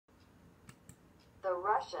The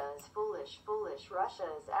Russia is foolish. Russia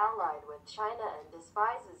is allied with China and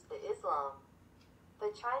despises the Islam.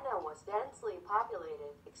 The China was densely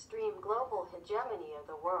populated, extreme global hegemony of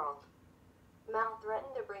the world. Mao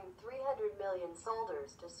threatened to bring 300 million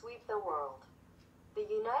soldiers to sweep the world. The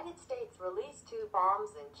United States released 2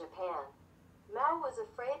 bombs in Japan. Mao was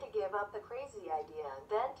afraid to give up the crazy idea and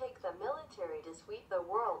then take the military to sweep the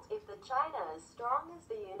world. If the China is strong as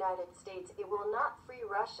the United States, it will not free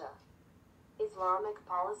Russia. Islamic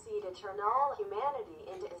policy to turn all humanity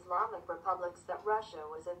into Islamic republics. That Russia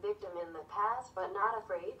was a victim in the past but not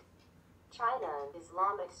afraid. China and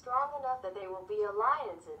Islamic strong enough that they will be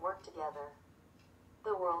alliance and work together.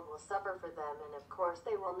 The world will suffer for them, and of course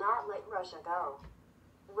they will not let Russia go.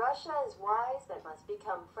 Russia is wise that must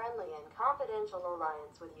become friendly and confidential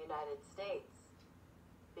alliance with United States.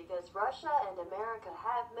 Because Russia and America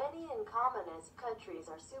have many in common as countries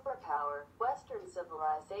are superpower, Western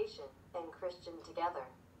civilization, and Christian together.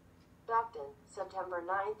 Doctin, September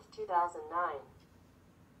 9, 2009.